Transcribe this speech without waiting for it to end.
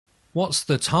What's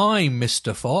the time,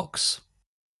 Mr. Fox?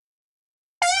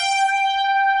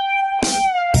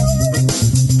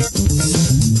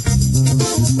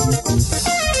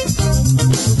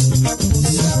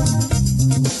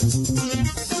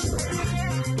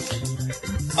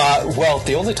 Well,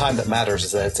 the only time that matters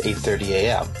is that it's 8:30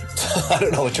 a.m. I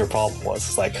don't know what your problem was.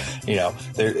 It's like,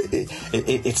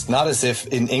 it's not as if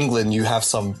in England you have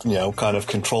some, kind of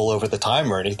control over the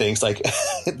time or anything. It's like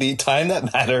the time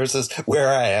that matters is where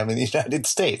I am in the United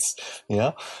States,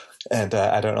 And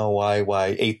I don't know why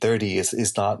 8:30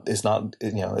 is not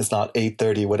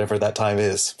 8:30, whatever that time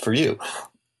is for you.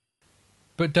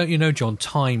 But don't you know, John,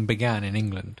 time began in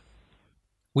England.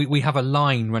 We have a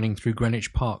line running through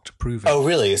Greenwich Park to prove it. Oh,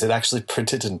 really? Is it actually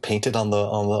printed and painted on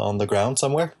the ground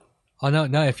somewhere? Oh,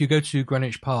 no. If you go to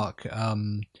Greenwich Park,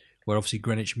 where obviously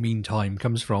Greenwich Mean Time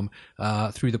comes from,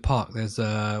 through the park, there's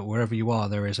wherever you are,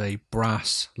 there is a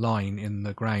brass line in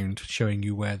the ground showing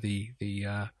you where the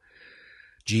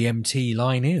GMT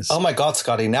line is. Oh my God,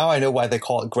 Scotty! Now I know why they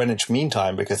call it Greenwich Mean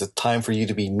Time, because it's time for you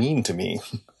to be mean to me.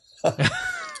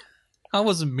 I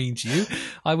wasn't mean to you.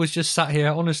 I was just sat here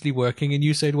honestly working, and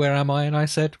you said, "Where am I?" And I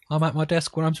said, "I'm at my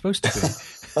desk where I'm supposed to be."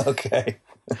 Okay.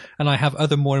 And I have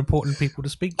other more important people to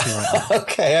speak to right now.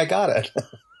 Okay, I got it.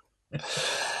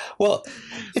 Well,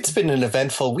 it's been an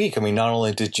eventful week. I mean, not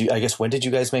only did you, I guess, when did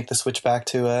you guys make the switch back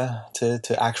to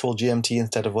actual GMT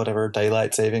instead of whatever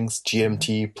daylight savings?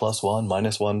 GMT +1,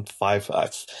 -1, 5.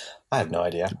 I have no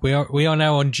idea. We are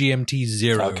now on GMT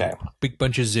 0. Okay. Big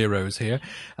bunch of zeros here.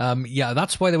 Yeah,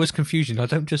 that's why there was confusion. I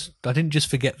didn't just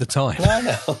forget the time. I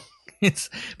know.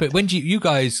 But when do you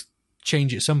guys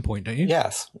change at some point, don't you?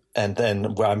 Yes. And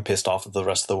then I'm pissed off that the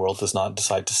rest of the world does not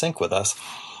decide to sync with us.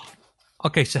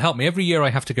 Okay, so help me. Every year I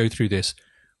have to go through this.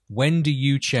 When do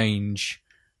you change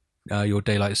your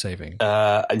daylight saving?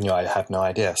 I have no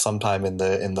idea. Sometime in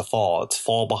the fall. It's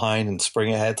fall behind and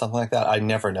spring ahead, something like that. I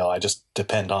never know. I just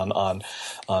depend on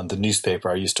the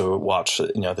newspaper. I used to watch,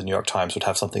 the New York Times would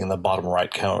have something in the bottom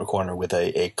right corner with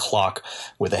a clock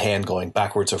with a hand going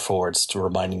backwards or forwards to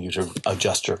reminding you to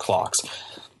adjust your clocks.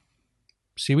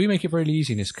 See, we make it very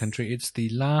easy in this country. It's the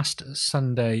last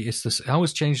Sunday. I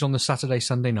was changed on the Saturday,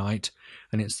 Sunday night,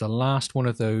 and it's the last one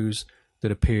of those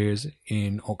that appears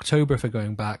in October for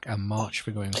going back and March for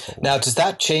going forward. Now, does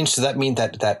that change? Does that mean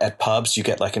that at pubs you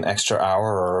get like an extra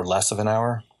hour or less of an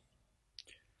hour?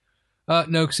 No,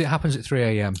 because it happens at 3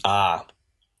 a.m. Ah,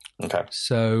 okay.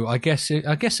 So I guess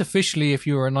officially, if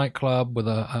you were a nightclub with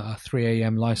a 3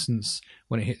 a.m. license,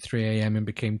 when it hit 3 a.m. and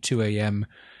became 2 a.m.,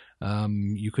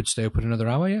 you could stay open another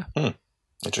hour, yeah.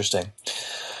 Interesting.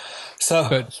 So,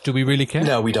 but do we really care?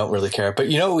 No, we don't really care. But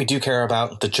you know what we do care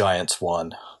about? The Giants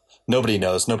won. Nobody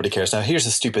knows. Nobody cares. Now, here's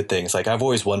the stupid thing. It's like, I've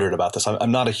always wondered about this.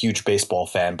 I'm not a huge baseball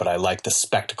fan, but I like the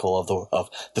spectacle of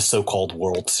the so-called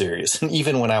World Series. And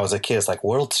even when I was a kid, it's like,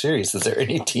 World Series? Is there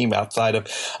any team outside of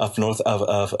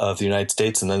the United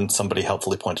States? And then somebody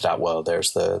helpfully pointed out, well,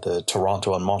 there's the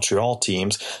Toronto and Montreal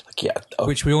teams. Like, yeah.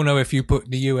 Which we all know, if you put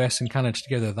the US and Canada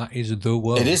together, that is the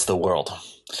world. It is the world.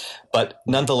 But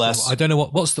nonetheless, I don't know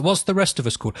what's the rest of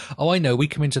us called. Oh, I know. We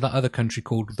come into that other country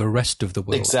called the rest of the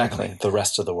world. Exactly, the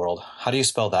rest of the world. How do you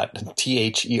spell that?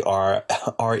 THERRESTA.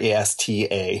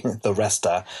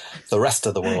 The rest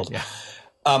of the world. Yeah.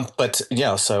 But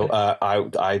so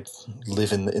I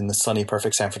live in the sunny,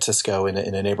 perfect San Francisco in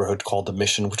a neighborhood called the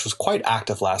Mission, which was quite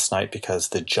active last night because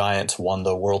the Giants won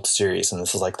the World Series, and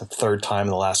this is like the third time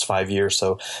in the last 5 years.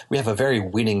 So we have a very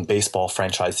winning baseball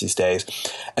franchise these days.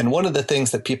 And one of the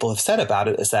things that people have said about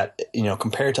it is that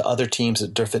compared to other teams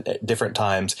at different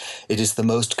times, it is the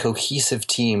most cohesive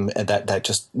team that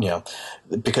just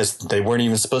because they weren't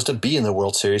even supposed to be in the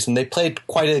World Series, and they played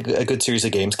quite a good series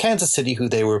of games. Kansas City, who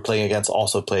they were playing against,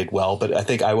 also played well, but I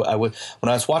think I would when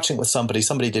I was watching it with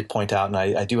somebody did point out, and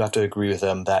I do have to agree with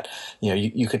them, that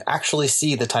you can actually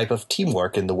see the type of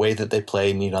teamwork in the way that they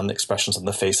play, and on the expressions on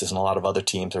the faces. And a lot of other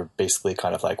teams are basically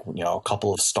kind of like a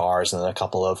couple of stars and a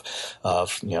couple of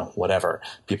whatever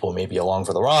people may be along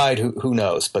for the ride. Who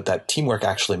knows? But that teamwork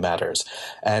actually matters,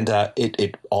 and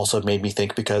it also made me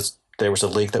think, because there was a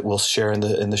link that we'll share in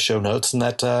the show notes, and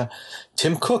that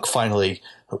Tim Cook finally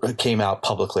came out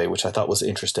publicly, which I thought was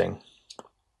interesting.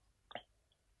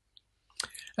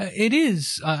 It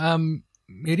is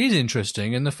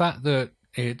interesting, and the fact that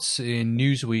it's in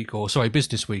Newsweek, or sorry,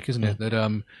 Business Week, isn't it? That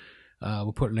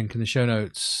we'll put a link in the show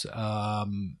notes.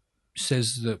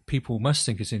 Says that people must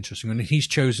think it's interesting, and he's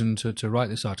chosen to write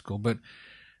this article. But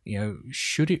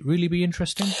should it really be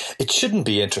interesting? It shouldn't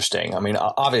be interesting. I mean,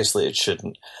 obviously it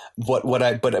shouldn't. But what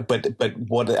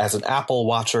as an Apple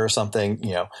watcher or something,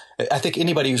 I think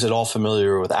anybody who's at all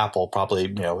familiar with Apple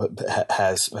probably,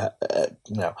 has,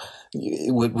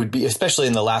 would be, especially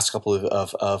in the last couple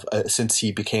of since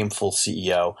he became full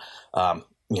CEO,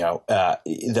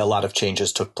 a lot of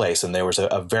changes took place, and there was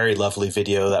a very lovely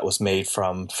video that was made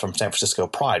from San Francisco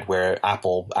Pride where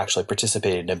Apple actually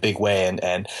participated in a big way,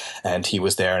 and he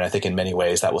was there, and I think in many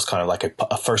ways that was kind of like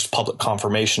a first public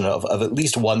confirmation of at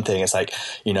least one thing. It's like,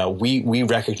 we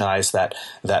recognize that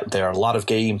there are a lot of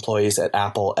gay employees at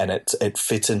Apple, and it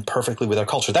fits in perfectly with our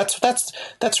culture.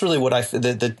 That's really what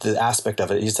the aspect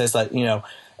of it. He says that,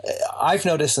 I've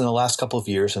noticed in the last couple of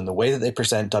years in the way that they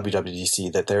present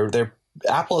WWDC that they're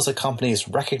Apple as a company is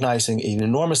recognizing an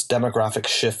enormous demographic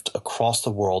shift across the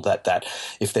world that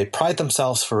if they pride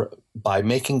themselves by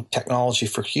making technology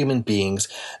for human beings,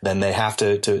 then they have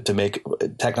to make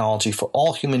technology for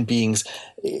all human beings,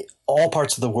 all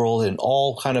parts of the world, in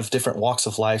all kind of different walks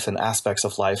of life and aspects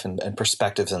of life and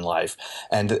perspectives in life.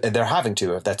 And they're having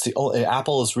to.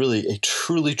 Apple is really a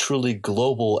truly, truly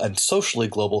global and socially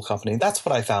global company. And that's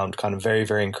what I found kind of very,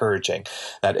 very encouraging.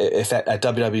 That if at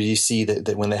WWDC,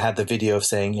 that when they had the video of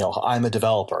saying, I'm a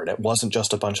developer, and it wasn't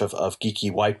just a bunch of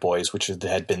geeky white boys, which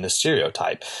had been the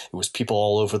stereotype. It was people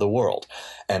all over the world.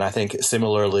 And I think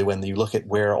similarly, when you look at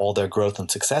where all their growth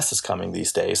and success is coming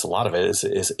these days, a lot of it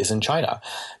is in China.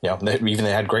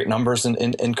 They had great numbers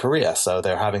in Korea, so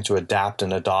they're having to adapt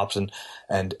and adopt, and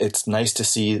it's nice to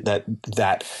see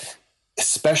that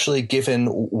especially given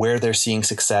where they're seeing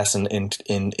success in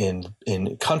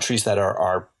countries that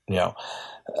are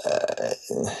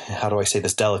how do I say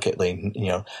this delicately?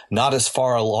 Not as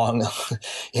far along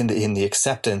in the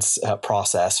acceptance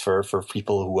process for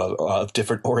people who are of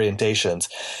different orientations.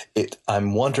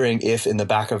 I'm wondering if in the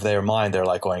back of their mind they're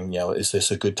like going, is this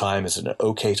a good time? Is it an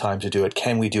okay time to do it?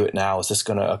 Can we do it now? Is this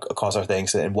going to cause our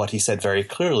things? And what he said very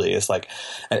clearly is like,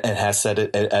 and has said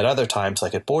it at other times,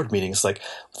 like at board meetings, like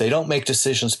they don't make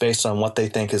decisions based on what they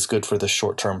think is good for the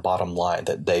short-term bottom line.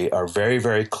 That they are very,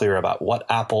 very clear about what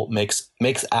Apple makes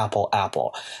Apple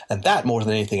Apple, and that more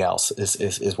than anything else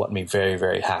is what made me very,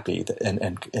 very happy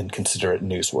and consider it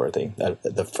newsworthy.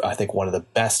 I think one of the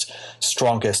best,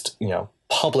 strongest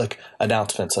public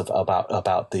announcements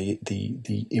about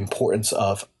the importance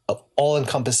of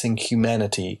all-encompassing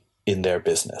humanity in their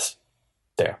business.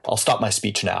 There, I'll stop my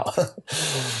speech now.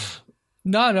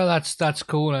 No, that's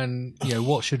cool. And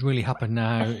what should really happen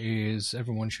now is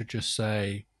everyone should just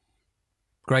say,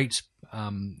 great,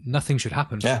 nothing should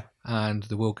happen, and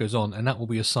the world goes on, and that will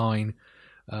be a sign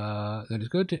that is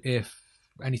good. If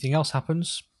anything else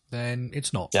happens, then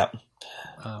it's not.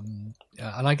 And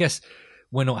I guess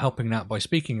we're not helping that by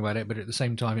speaking about it, but at the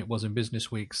same time, it was in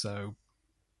Business Week, so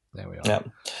there we are.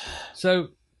 So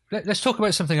let's talk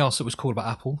about something else that was cool about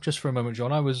Apple, just for a moment,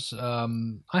 John.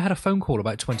 I had a phone call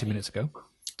about 20 minutes ago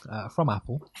from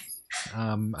Apple,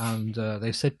 and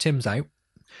they said Tim's out.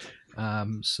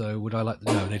 So would I like?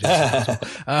 No, they didn't.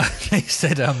 They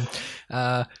said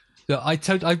that I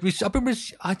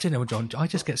don't know, John. I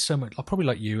just get so much. I probably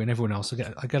like you and everyone else.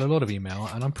 I get a lot of email,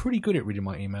 and I'm pretty good at reading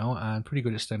my email and pretty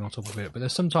good at staying on top of it. But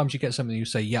there's sometimes you get something you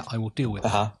say, yeah, I will deal with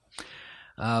it.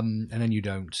 And then you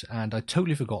don't. And I'd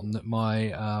totally forgotten that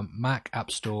my Mac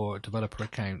App Store developer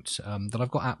account that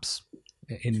I've got apps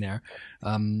in there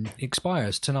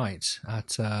expires tonight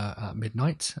at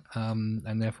midnight,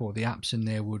 and therefore the apps in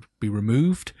there would be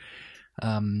removed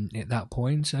at that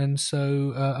point. And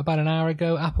so about an hour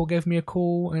ago, Apple gave me a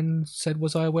call and said,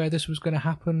 was I aware this was going to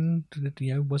happen?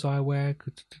 Was I aware?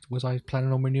 Was I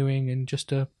planning on renewing? And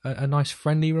just a nice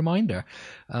friendly reminder.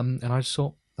 And I just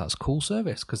thought, that's cool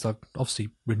service, because I've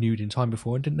obviously renewed in time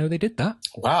before and didn't know they did that.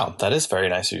 Wow, that is very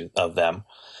nice of them.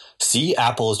 See,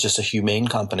 Apple is just a humane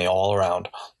company all around.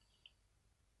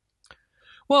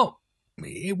 Well,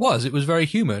 it was very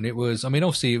human. It was,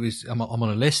 obviously it was, I'm on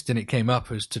a list and it came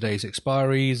up as today's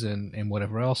expiries and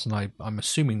whatever else. And I'm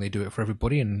assuming they do it for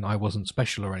everybody, and I wasn't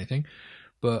special or anything,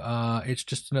 but it's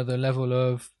just another level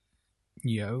of,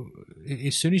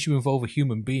 as soon as you involve a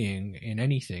human being in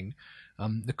anything,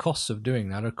 the costs of doing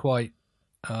that are quite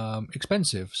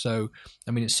expensive. So,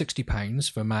 it's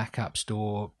 £60 for Mac App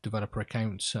Store developer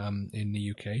accounts in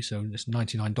the UK. So it's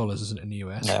 $99, isn't it, in the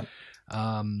US? Yeah.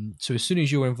 So as soon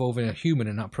as you're involving a human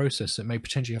in that process that may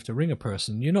potentially have to ring a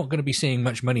person, you're not going to be seeing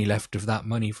much money left of that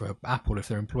money for Apple if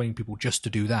they're employing people just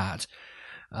to do that.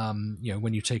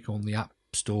 When you take on the App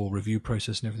Store review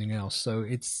process and everything else. So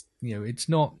it's, it's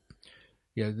not,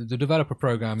 the developer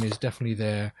program is definitely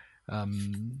there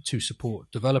to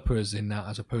support developers in that,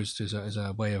 as opposed to as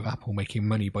a way of Apple making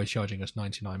money by charging us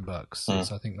 $99.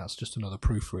 So I think that's just another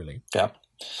proof, really. Yeah.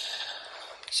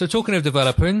 So talking of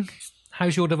developing,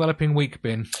 how's your developing week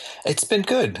been? It's been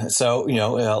good. So,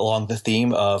 along the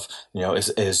theme of,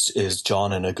 is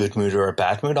John in a good mood or a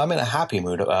bad mood? I'm in a happy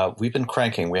mood. We've been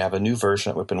cranking. We have a new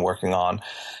version that we've been working on.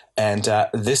 And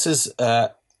this is an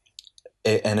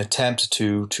attempt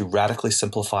to radically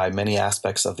simplify many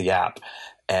aspects of the app.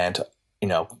 And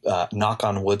knock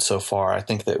on wood so far, I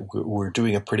think that we're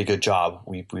doing a pretty good job.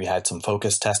 We had some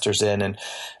focus testers in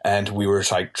and we were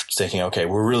like thinking, okay,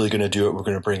 we're really going to do it. We're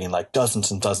going to bring in like dozens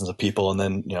and dozens of people. And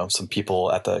then, some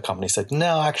people at the company said,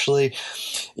 no, actually,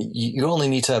 you only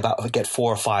need to get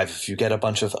 4 or 5. If you get a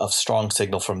bunch of strong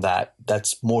signal from that,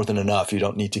 that's more than enough. You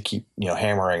don't need to keep,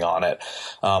 hammering on it.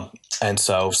 And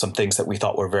so some things that we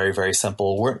thought were very, very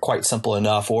simple weren't quite simple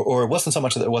enough, or it wasn't so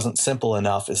much that it wasn't simple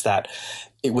enough, is that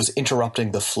it was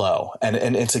interrupting the flow. And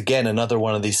it's again, another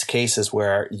one of these cases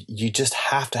where you just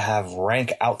have to have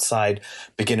rank outside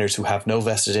beginners who have no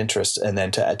vested interest, and then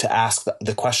to ask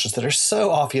the questions that are so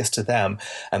obvious to them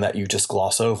and that you just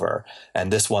gloss over.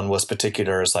 And this one was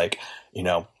particular as like,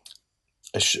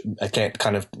 I can't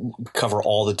kind of cover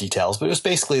all the details, but it was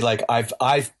basically like,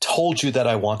 I've told you that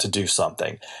I want to do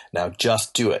something. Now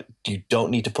just do it. You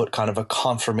don't need to put kind of a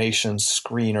confirmation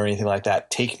screen or anything like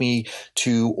that. Take me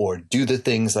to or do the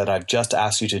things that I've just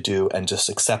asked you to do and just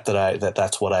accept that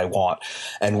that's what I want.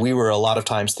 And we were a lot of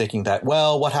times thinking that,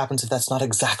 well, what happens if that's not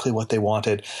exactly what they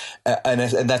wanted? And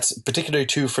that's particularly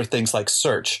true for things like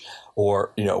search.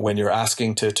 Or, when you're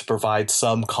asking to provide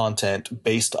some content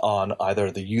based on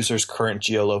either the user's current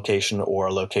geolocation or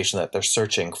a location that they're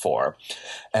searching for.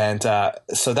 And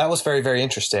so that was very, very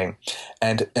interesting.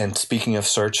 And speaking of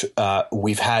search,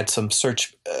 we've had some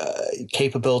search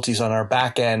capabilities on our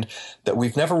back end that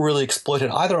we've never really exploited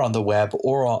either on the web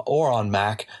or on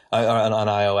Mac, on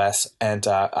iOS. And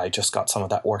I just got some of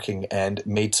that working and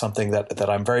made something that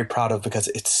I'm very proud of, because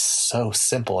it's so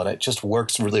simple and it just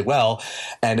works really well.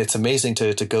 And it's amazing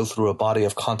to go through a body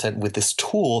of content with this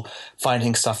tool,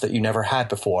 finding stuff that you never had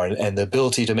before. And the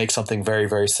ability to make something very,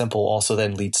 very simple also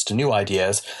then leads to new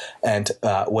ideas. And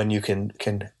when you can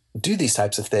do these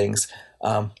types of things,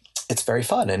 it's very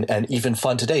fun and even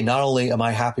fun today. Not only am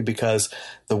I happy because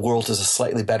the world is a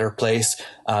slightly better place,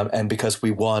 and because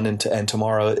we won and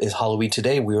tomorrow is Halloween,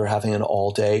 today we were having an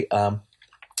all-day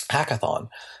hackathon.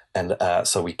 And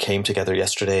so we came together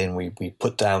yesterday and we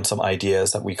put down some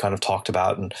ideas that we kind of talked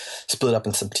about and split up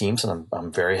in some teams. And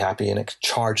I'm very happy and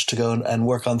charged to go and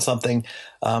work on something.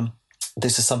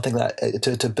 This is something that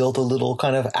to build a little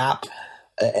kind of app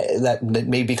that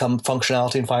may become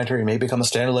functionality in Finder, it may become a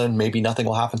standalone, maybe nothing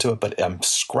will happen to it, but I'm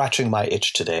scratching my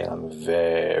itch today and I'm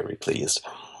very pleased.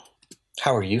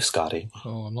 How are you, Scotty?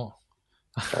 Oh, I'm not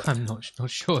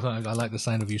sure that I like the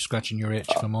sound of you scratching your itch,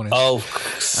 if I'm honest. Oh,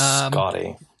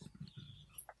 Scotty.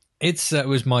 It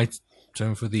was my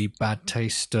turn for the bad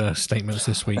taste statements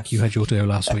this week. You had your day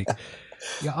last week.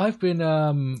 Yeah,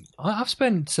 I've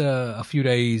spent a few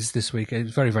days this week.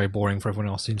 It's very, very boring for everyone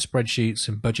else, in spreadsheets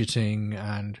and budgeting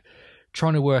and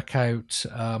trying to work out.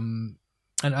 And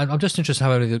I'm just interested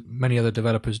how many other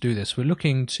developers do this. We're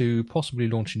looking to possibly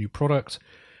launch a new product,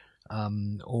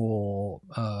 or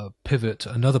pivot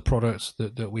another product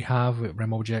that we have at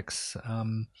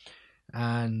RemObjects,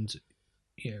 and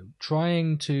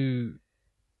trying to.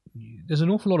 There's an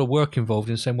awful lot of work involved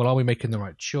in saying, well, are we making the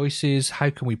right choices? How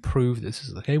can we prove this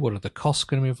is okay? What are the costs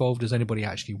going to be involved? Does anybody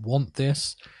actually want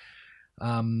this?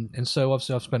 And so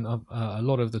obviously I've spent a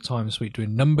lot of the time this week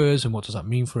doing numbers and what does that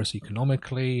mean for us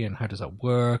economically and how does that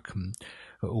work and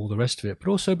all the rest of it. But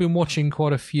also been watching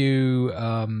quite a few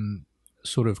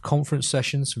sort of conference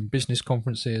sessions from business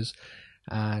conferences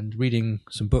and reading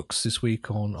some books this week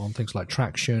on things like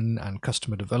traction and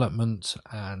customer development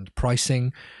and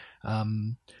pricing.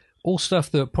 All stuff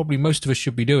that probably most of us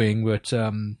should be doing, but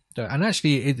and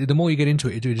actually, the more you get into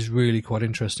it, it is really quite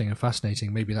interesting and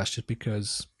fascinating. Maybe that's just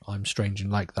because I'm strange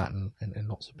and like that, and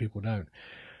lots of people don't.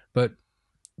 But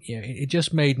it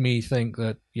just made me think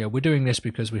that we're doing this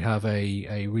because we have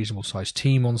a reasonable sized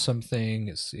team on something.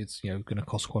 It's going to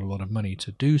cost quite a lot of money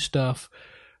to do stuff.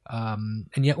 And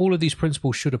yet all of these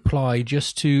principles should apply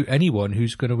just to anyone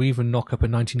who's going to even knock up a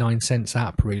 99-cent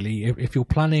app, really. If you're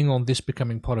planning on this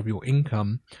becoming part of your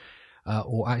income,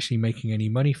 or actually making any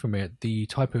money from it, the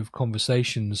type of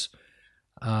conversations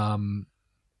or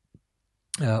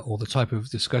the type of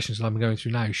discussions that I'm going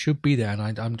through now should be there.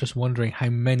 And I'm just wondering how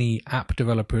many app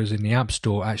developers in the App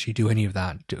Store actually do any of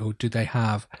that, or do they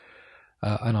have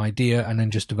an idea and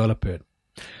then just develop it?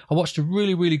 I watched a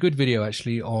really, really good video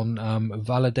actually on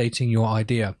validating your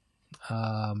idea.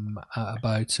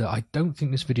 about. I don't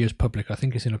think this video is public. I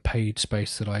think it's in a paid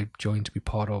space that I joined to be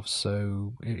part of.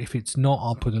 So if it's not,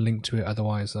 I'll put a link to it.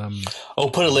 Otherwise,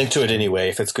 put a link to it anyway.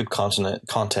 If it's good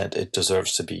content, it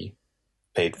deserves to be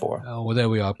paid for. Oh well, there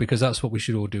we are. Because that's what we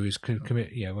should all do: is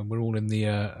commit. Yeah, when we're all in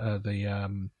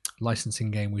the licensing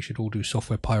game, we should all do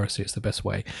software piracy. It's the best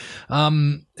way.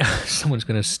 Someone's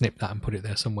going to snip that and put it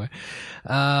there somewhere.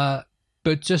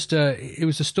 But just it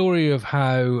was a story of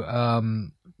how.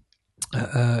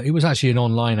 It was actually an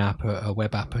online app, a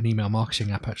web app, an email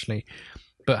marketing app, actually.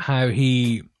 But how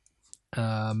he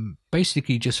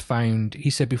basically just found, he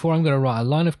said, before I'm going to write a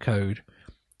line of code,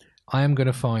 I am going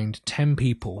to find 10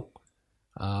 people.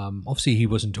 Obviously, he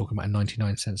wasn't talking about a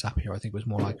 99-cent app here. I think it was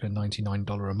more like a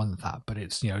 $99 a month app. But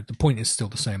it's, the point is still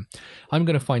the same. I'm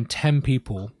going to find 10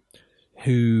 people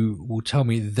who will tell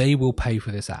me they will pay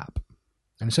for this app.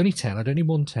 And it's only 10. I don't need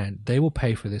more than 10. They will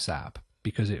pay for this app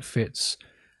because it fits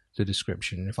the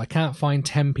description. And if I can't find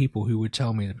 10 people who would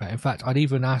tell me that, in fact, I'd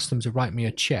even ask them to write me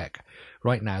a check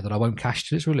right now that I won't cash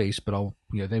till it's released, but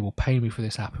they will pay me for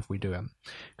this app if we do it.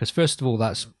 Because first of all,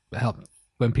 that's helped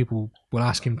when people will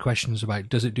ask him questions about,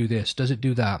 does it do this? Does it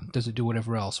do that? Does it do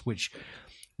whatever else? Which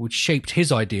shaped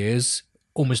his ideas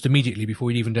almost immediately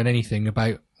before he'd even done anything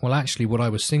about, well, actually what I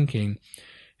was thinking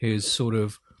is sort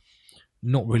of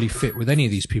not really fit with any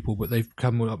of these people, but they've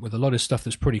come up with a lot of stuff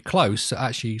that's pretty close.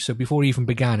 Actually, so before he even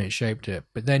began, it shaped it.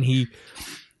 But then he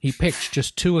picked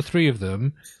just 2 or 3 of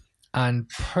them and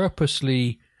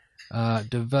purposely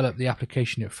developed the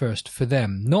application at first for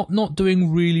them. Not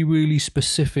doing really, really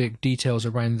specific details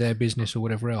around their business or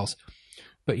whatever else.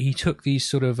 But he took these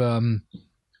sort of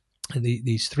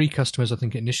these 3 customers, I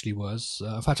think it initially was.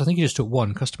 In fact, I think he just took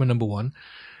one, customer number 1.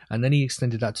 And then he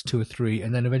extended that to 2 or 3,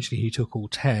 and then eventually he took all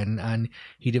 10, and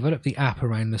he developed the app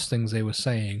around the things they were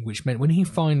saying, which meant when he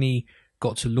finally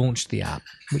got to launch the app,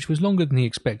 which was longer than he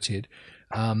expected,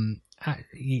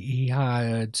 he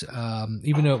had,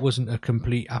 even though it wasn't a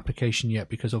complete application yet,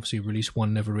 because obviously release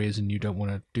 1 never is, and you don't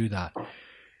want to do that,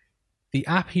 the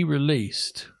app he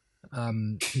released,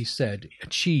 he said,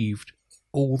 achieved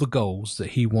all the goals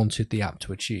that he wanted the app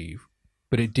to achieve.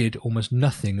 But it did almost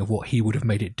nothing of what he would have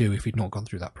made it do if he'd not gone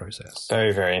through that process.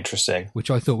 Very, very interesting. Which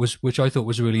I thought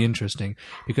was really interesting,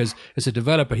 because as a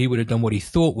developer, he would have done what he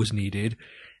thought was needed,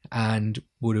 and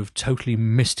would have totally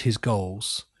missed his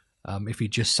goals if he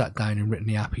just sat down and written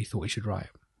the app he thought he should write.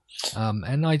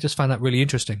 And I just found that really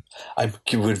interesting. I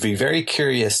would be very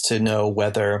curious to know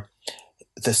whether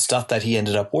the stuff that he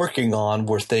ended up working on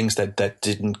were things that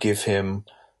didn't give him.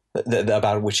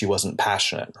 About which he wasn't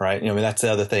passionate, right? That's the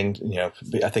other thing.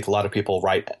 I think a lot of people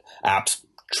write apps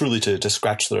truly to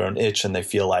scratch their own itch, and they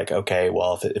feel like, okay,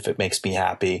 well, if it makes me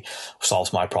happy,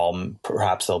 solves my problem,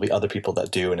 perhaps there'll be other people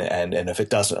that do, and if it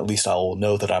doesn't, at least I'll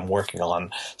know that I'm working on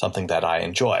something that I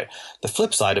enjoy. The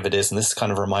flip side of it is, and this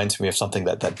kind of reminds me of something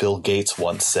that Bill Gates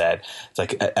once said. It's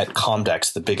like at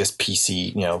Comdex, the biggest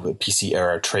PC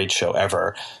era trade show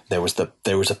ever, there was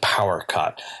a power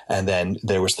cut, and then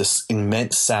there was this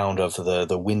immense sound of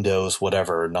the Windows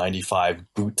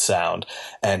 95 boot sound,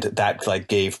 and that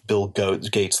gave Bill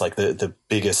Gates the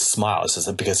biggest smile,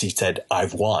 because he said,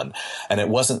 I've won. And it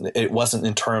wasn't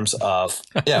in terms of,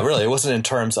 it wasn't in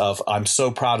terms of, I'm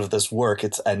so proud of this work.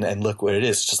 And look what it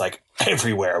is. It's just like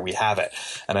everywhere we have it.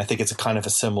 And I think it's a kind of a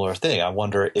similar thing. I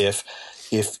wonder if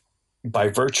by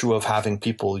virtue of having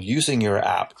people using your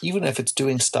app, even if it's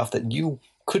doing stuff that you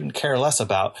couldn't care less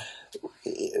about,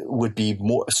 would be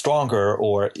more stronger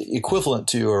or equivalent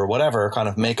to or whatever kind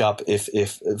of make up if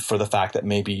for the fact that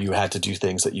maybe you had to do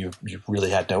things that you really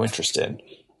had no interest in.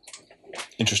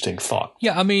 Interesting thought.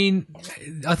 Yeah,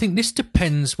 I think this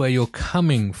depends where you're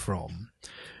coming from,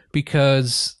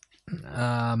 because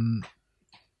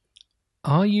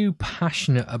are you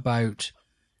passionate about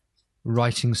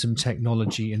writing some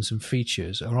technology and some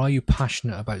features, or are you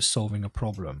passionate about solving a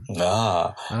problem? And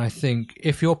I think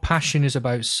if your passion is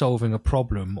about solving a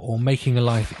problem or making a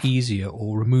life easier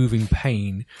or removing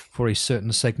pain for a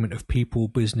certain segment of people,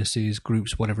 businesses,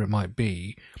 groups, whatever it might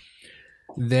be,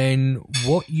 then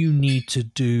what you need to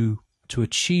do to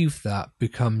achieve that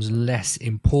becomes less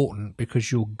important,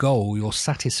 because your goal, your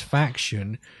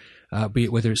satisfaction, be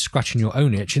it whether it's scratching your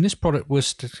own itch. And this product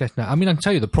was, I can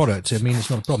tell you the product. It's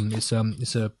not a problem. It's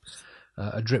a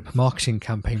drip marketing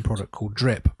campaign product called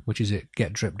Drip, which is at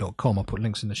getdrip.com. I'll put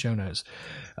links in the show notes.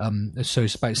 So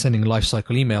it's about sending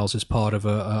lifecycle emails as part of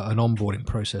an onboarding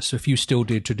process. So if you still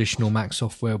did traditional Mac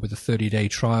software with a 30-day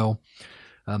trial,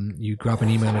 you grab an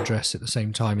email address at the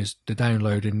same time as the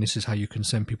download, and this is how you can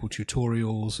send people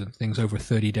tutorials and things over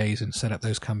 30 days and set up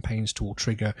those campaigns to all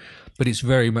trigger. But it's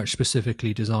very much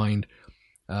specifically designed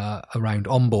around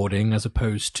onboarding, as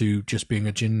opposed to just being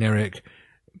a generic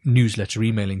newsletter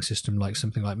emailing system like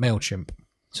something like MailChimp.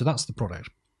 So that's the product.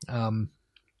 And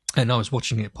I was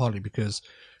watching it partly because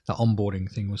that onboarding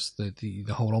thing was the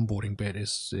whole onboarding bit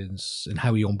is and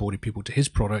how he onboarded people to his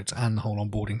product, and the whole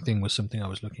onboarding thing was something I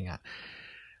was looking at.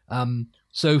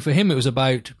 So for him, it was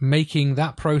about making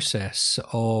that process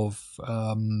of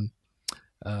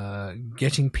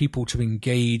getting people to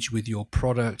engage with your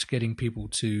product, getting people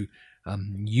to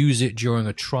use it during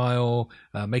a trial,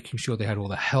 making sure they had all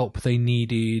the help they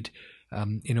needed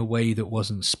in a way that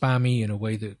wasn't spammy, in a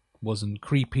way that wasn't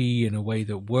creepy, in a way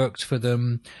that worked for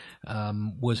them,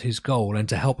 was his goal. And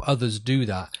to help others do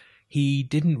that, he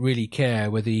didn't really care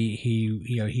whether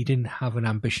he didn't have an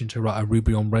ambition to write a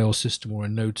Ruby on Rails system or a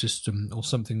Node system or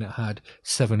something that had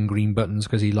 7 green buttons,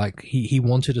 because he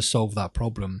wanted to solve that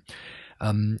problem.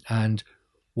 And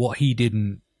what he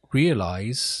didn't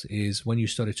realize is, when you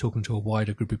started talking to a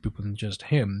wider group of people than just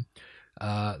him,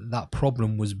 that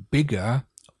problem was bigger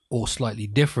or slightly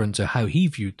different to how he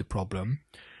viewed the problem.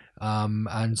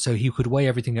 And so he could weigh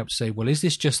everything up to say, well, is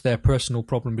this just their personal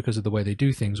problem because of the way they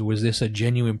do things, or is this a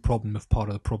genuine problem of part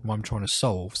of the problem I'm trying to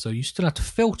solve? So you still have to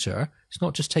filter. It's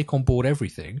not just take on board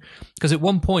everything. Because at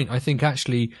one point, I think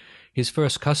actually his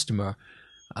first customer,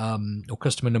 or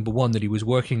customer number one that he was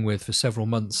working with for several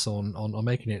months on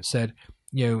making it, said,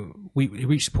 we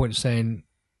reached the point of saying,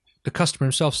 the customer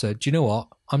himself said, do you know what?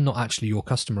 I'm not actually your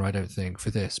customer, I don't think,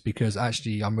 for this, because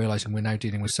actually I'm realizing we're now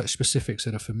dealing with such specifics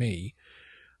that are for me,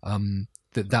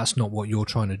 that's not what you're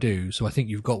trying to do. So I think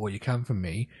you've got what you can from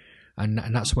me.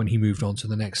 And that's when he moved on to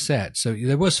the next set. So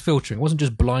there was filtering. It wasn't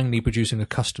just blindly producing a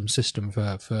custom system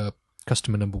for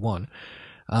customer number one.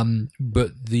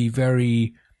 But the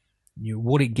very,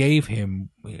 what it gave him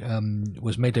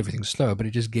was made everything slower, but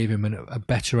it just gave him a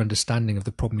better understanding of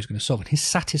the problem he's going to solve. And his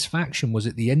satisfaction was,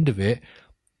 at the end of it,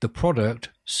 the product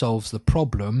solves the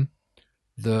problem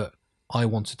that I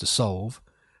wanted to solve.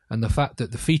 And the fact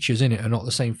that the features in it are not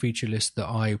the same feature list that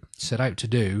I set out to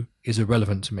do is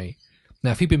irrelevant to me.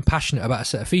 Now, if he'd been passionate about a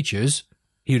set of features,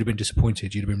 he would have been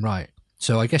disappointed. You'd have been right.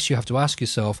 So I guess you have to ask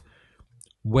yourself,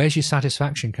 where's your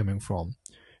satisfaction coming from?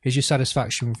 Is your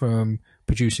satisfaction from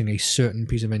producing a certain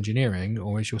piece of engineering,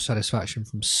 or is your satisfaction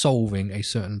from solving a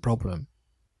certain problem?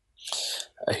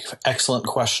 Excellent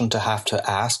question to have to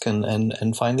ask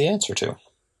and find the answer to.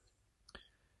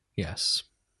 Yes.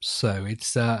 So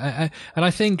it's and I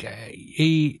think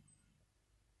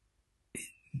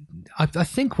I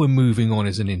think we're moving on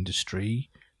as an industry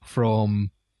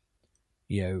from,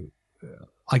 I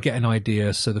get an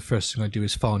idea, so the first thing I do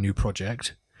is file a new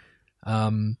project.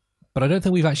 But I don't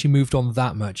think we've actually moved on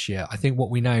that much yet. I think what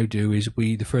we now do is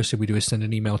the first thing we do is send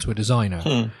an email to a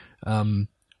designer.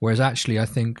 Whereas actually, I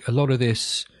think a lot of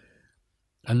the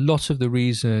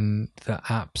reason that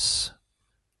apps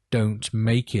don't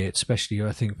make it, especially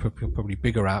I think probably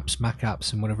bigger apps, Mac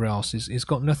apps and whatever else, is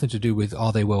got nothing to do with,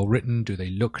 are they well written? Do they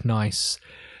look nice?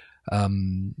 Are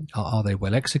they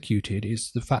well executed? It's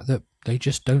the fact that they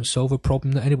just don't solve a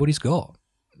problem that anybody's got,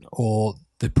 or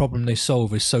the problem they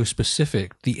solve is so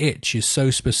specific, the itch is so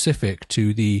specific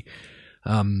to the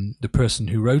person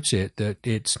who wrote it, that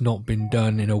it's not been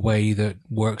done in a way that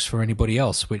works for anybody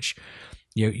else. Which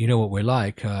you know what we're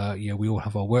like. We all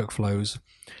have our workflows,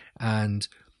 and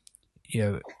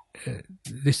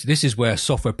this is where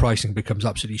software pricing becomes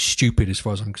absolutely stupid as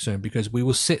far as I'm concerned, because we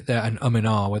will sit there and and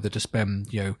ah whether to spend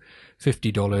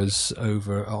 $50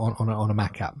 over on a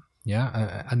Mac app,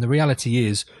 and the reality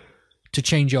is, to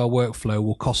change our workflow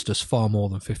will cost us far more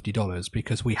than $50,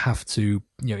 because we have to,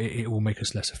 it will make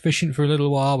us less efficient for a little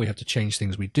while. We have to change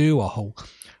things we do. Our whole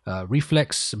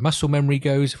reflex muscle memory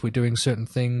goes if we're doing certain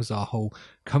things. Our whole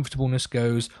comfortableness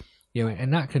goes.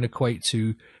 And that can equate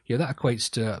to, that equates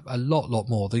to a lot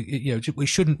more. It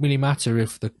shouldn't really matter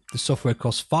if the software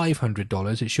costs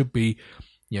 $500. It should be,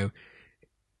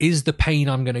 is the pain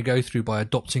I'm going to go through by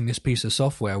adopting this piece of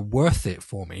software worth it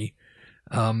for me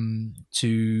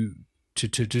to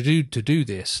do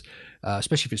this,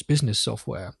 especially if it's business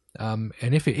software. And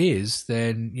if it is,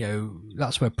 then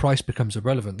that's where price becomes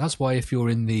irrelevant. That's why if you're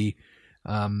in the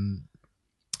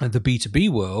B2B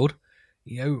world,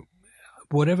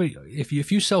 whatever, if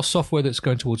you sell software that's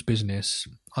going towards business,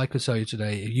 I could tell you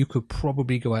today, you could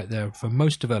probably go out there, for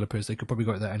most developers, they could probably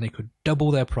go out there and they could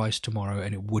double their price tomorrow,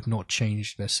 and it would not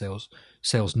change their sales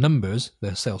numbers,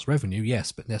 their sales revenue,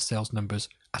 yes, but their sales numbers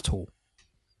at all.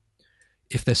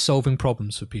 If they're solving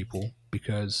problems for people,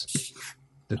 because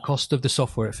the cost of the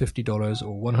software at $50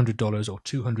 or $100 or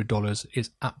 $200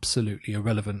 is absolutely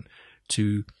irrelevant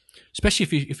to,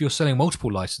 especially if you're selling multiple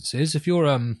licenses. If you've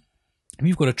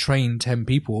got to train 10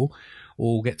 people,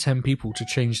 or get 10 people to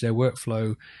change their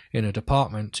workflow in a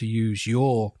department to use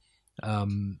your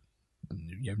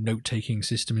note-taking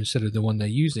system instead of the one they're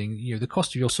using, the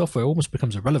cost of your software almost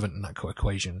becomes irrelevant in that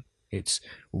equation. It's,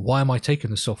 why am I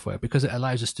taking the software? Because it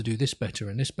allows us to do this better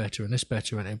and this better and this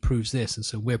better, and it improves this, and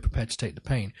so we're prepared to take the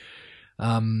pain.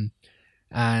 And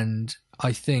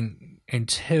I think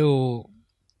until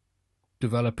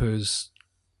developers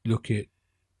look at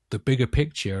the bigger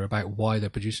picture about why they're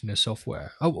producing their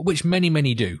software, which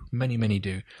many do,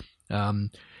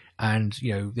 and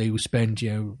they will spend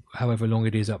however long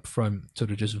it is up front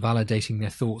sort of just validating their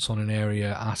thoughts on an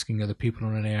area, asking other people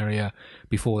on an area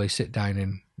before they sit down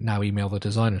and now email the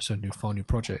designer so new file new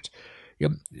project.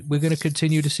 We're going to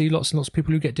continue to see lots and lots of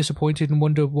people who get disappointed and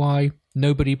wonder why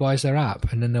nobody buys their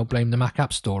app, and then they'll blame the Mac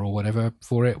App Store or whatever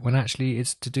for it, when actually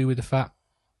it's to do with the fact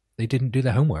they didn't do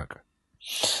their homework.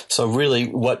 So really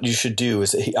what you should do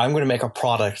is, I'm going to make a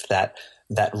product that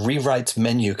rewrites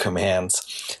menu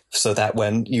commands so that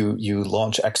when you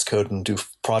launch Xcode and do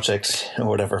project or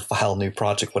whatever, file new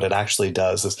project, what it actually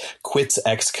does is quits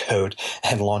Xcode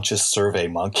and launches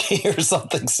SurveyMonkey or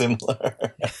something similar.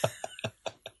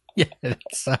 Yeah,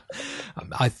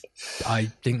 I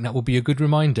think that will be a good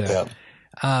reminder.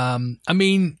 Yeah. I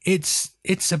mean, it's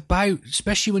about,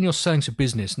 especially when you're selling to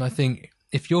business, and I think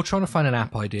if you're trying to find an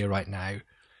app idea right now,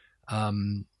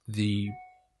 the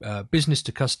business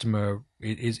to customer,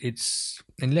 it's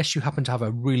unless you happen to have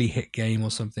a really hit game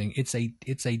or something, it's a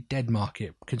dead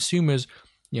market. Consumers,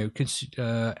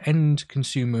 end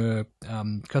consumer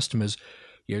customers,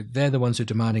 they're the ones who are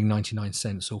demanding 99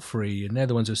 cents or free, and they're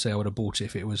the ones who say I would have bought it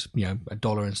if it was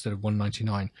 $1 instead of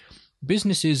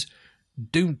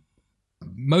 $1.99.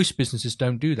 Most businesses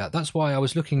don't do that. That's why I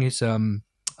was looking at an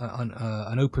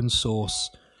open source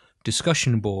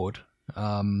discussion board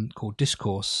called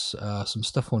Discourse, some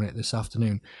stuff on it this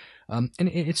afternoon, and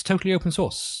it's totally open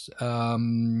source.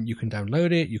 You can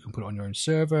download it, you can put it on your own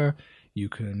server, you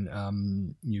can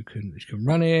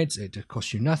run it. It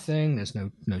costs you nothing. There's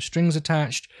no strings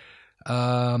attached.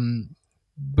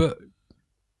 But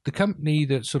the company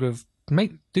that sort of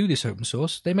do this open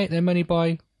source, they make their money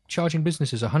by charging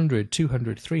businesses $100,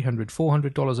 $200, $300,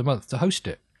 $400 a month to host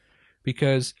it,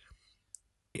 because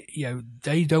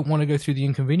they don't want to go through the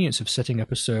inconvenience of setting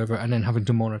up a server and then having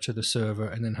to monitor the server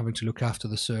and then having to look after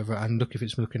the server and look if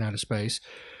it's looking out of space.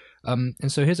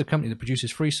 And so here's a company that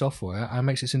produces free software and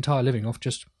makes its entire living off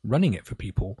just running it for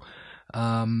people.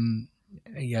 And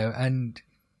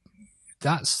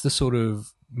that's the sort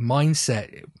of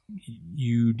mindset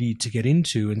you need to get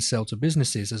into and sell to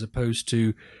businesses, as opposed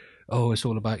to, it's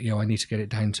all about, I need to get it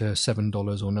down to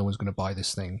 $7 or no one's going to buy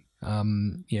this thing.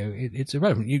 It's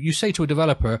irrelevant. You say to a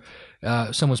developer,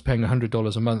 someone's paying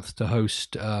 $100 a month to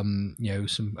host,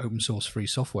 some open source free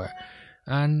software.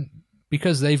 And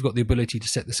because they've got the ability to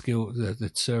set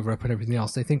the server up and everything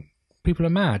else, they think people are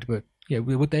mad. But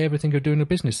would they ever think of doing a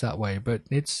business that way? But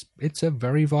it's a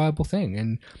very viable thing,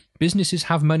 and businesses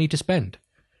have money to spend,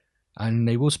 and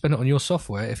they will spend it on your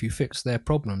software if you fix their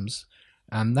problems.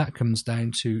 And that comes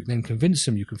down to then convince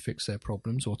them you can fix their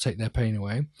problems or take their pain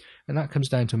away. And that comes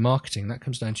down to marketing. That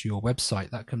comes down to your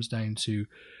website. That comes down to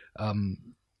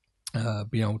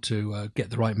being able to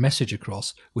get the right message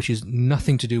across, which is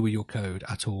nothing to do with your code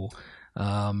at all.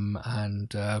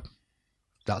 And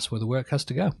that's where the work has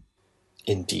to go.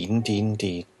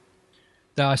 Indeed.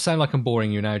 Now, I sound like I'm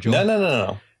boring you now, John.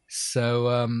 No.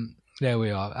 So there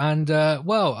we are. And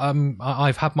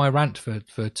I've had my rant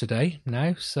for today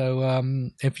now. So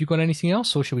have you got anything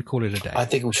else, or should we call it a day? I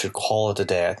think we should call it a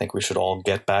day. I think we should all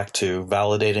get back to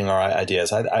validating our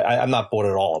ideas. I'm not bored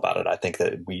at all about it. I think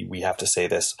that we have to say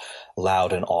this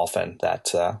loud and often,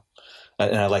 that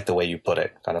and I like the way you put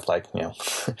it, kind of like,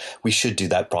 we should do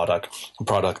that product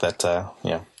that,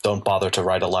 don't bother to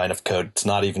write a line of code. It's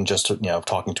not even just,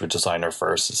 talking to a designer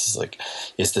first. It's like,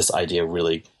 is this idea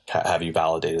really, have you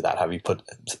validated that? Have you put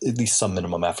at least some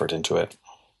minimum effort into it?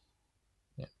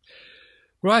 Yeah.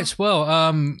 Right. Well,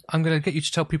 I'm going to get you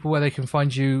to tell people where they can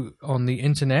find you on the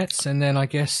internet, and then I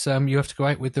guess you have to go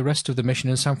out with the rest of the mission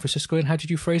in San Francisco. And how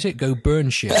did you phrase it? Go burn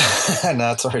shit.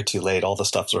 No, it's already too late. All the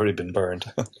stuff's already been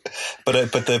burned.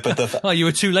 but you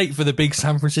were too late for the big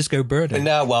San Francisco burning.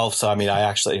 No, well, so I mean,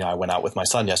 I went out with my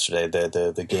son yesterday.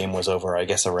 The game was over, I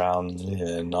guess, around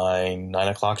 9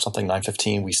 o'clock, something,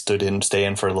 9:15. We stay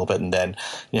in for a little bit, and then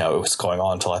it was going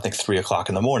on until I think 3 o'clock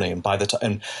in the morning. And by the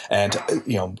time, and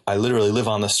I literally live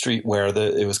on the street where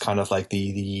it was kind of like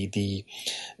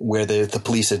where the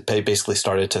police had basically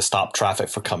started to stop traffic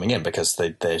for coming in because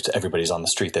everybody's on the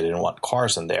street. They didn't want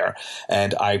cars in there.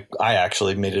 And I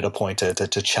actually made it a point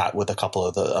to chat with a couple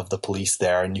of the police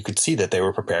there, and you could see that they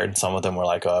were prepared. And some of them were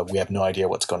like, we have no idea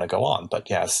what's going to go on. But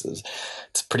yes,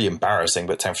 it's pretty embarrassing.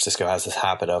 But San Francisco has this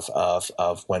habit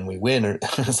of when we win,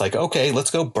 it's like, okay,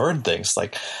 let's go burn things.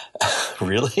 Like,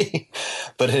 really?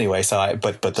 But anyway, it's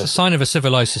a sign of a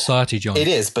civilized society, John. It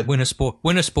is, but win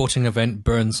a sporting event,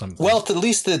 burn something. Well, at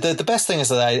least the best thing is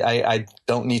that I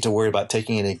don't need to worry about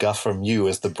taking any guff from you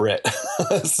as the Brit.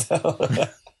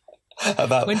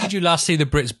 When did you last see the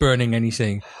Brits burning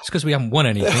anything? It's because we haven't won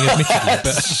anything, admittedly.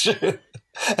 That's true.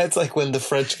 It's like when the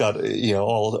French got,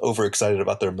 all overexcited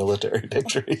about their military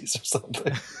victories or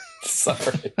something.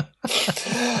 Sorry.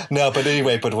 No, but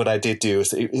anyway, what I did do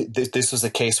is this was a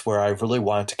case where I really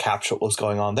wanted to capture what was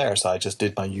going on there. So I just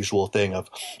did my usual thing of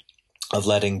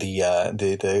letting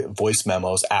the voice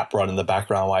memos app run in the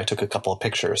background while I took a couple of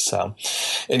pictures. So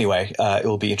anyway, it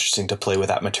will be interesting to play with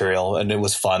that material. And it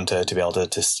was fun to be able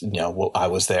to I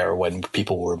was there when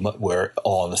people were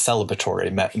all in a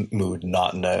celebratory mood,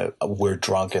 not in a we're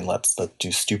drunk and let's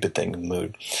do stupid thing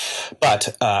mood.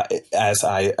 But as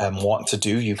I am wont to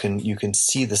do, you can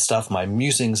see the stuff, my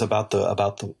musings about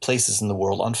the places in the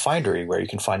world on Findery, where you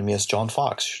can find me as John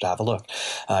Fox. You should have a look.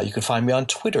 You can find me on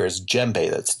Twitter as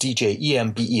Djembe. That's DJEMBE,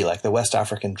 like the West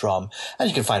African drum. And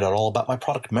you can find out all about my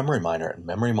product Memory Miner at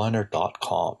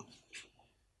memoryminer.com.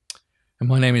 And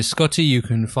my name is Scotty. You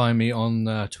can find me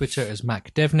on Twitter as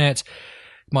MacDevNet.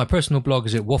 My personal blog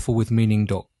is at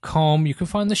wafflewithmeaning.com. You can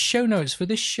find the show notes for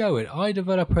this show at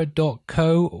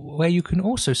iDeveloper.co, where you can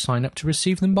also sign up to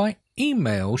receive them by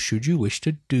email, should you wish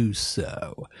to do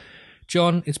so.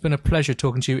 John, it's been a pleasure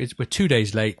talking to you. We're 2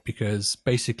 days late because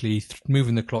basically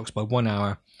moving the clocks by 1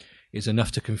 hour is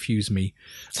enough to confuse me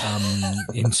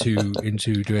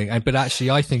into doing. But actually,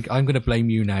 I think I'm going to blame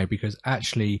you now because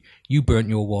actually you burnt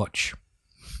your watch.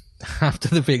 After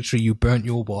the victory, you burnt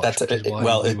your watch.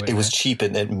 It was cheap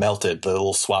and it melted, the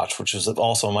little swatch, which was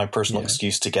also my personal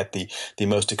excuse to get the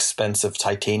most expensive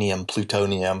titanium,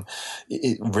 plutonium,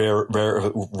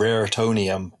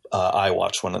 raritonium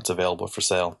iWatch when it's available for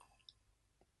sale.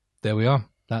 There we are.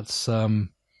 That's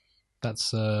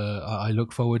I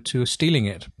look forward to stealing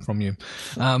it from you.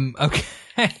 Okay.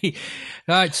 All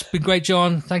right. It's been great,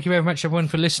 John. Thank you very much, everyone,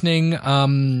 for listening.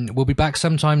 We'll be back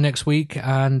sometime next week.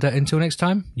 And until next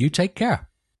time, you take care.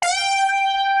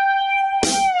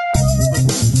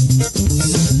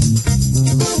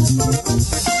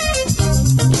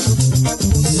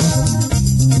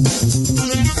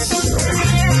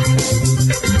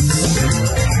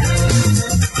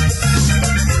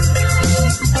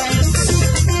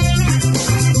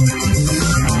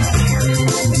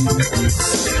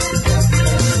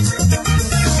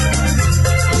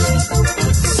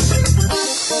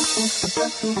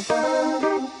 Thank you.